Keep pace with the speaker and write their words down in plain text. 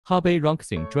Hebei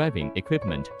Rongxing Driving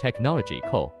Equipment Technology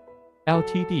Co.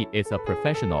 Ltd. is a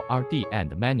professional R&D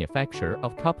and manufacturer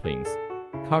of couplings,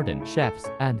 cardan shafts,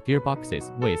 and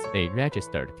gearboxes with a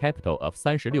registered capital of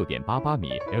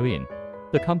 36.88 million.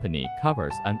 The company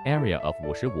covers an area of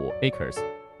 55 acres,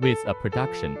 with a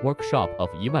production workshop of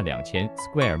 12,000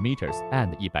 square meters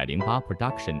and 108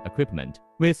 production equipment,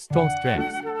 with strong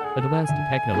strengths, advanced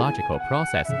technological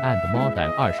process, and more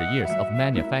than 20 years of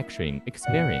manufacturing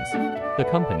experience. The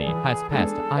company has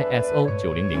passed ISO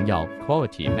 9001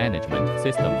 Quality Management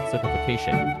System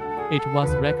certification. It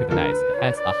was recognized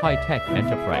as a high-tech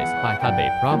enterprise by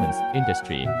Hebei Province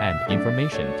Industry and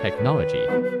Information Technology.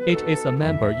 It is a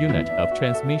member unit of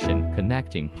Transmission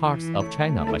Connecting Parts of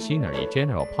China Machinery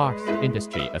General Parts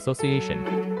Industry Association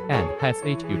and has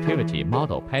 8 utility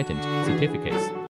model patent certificates.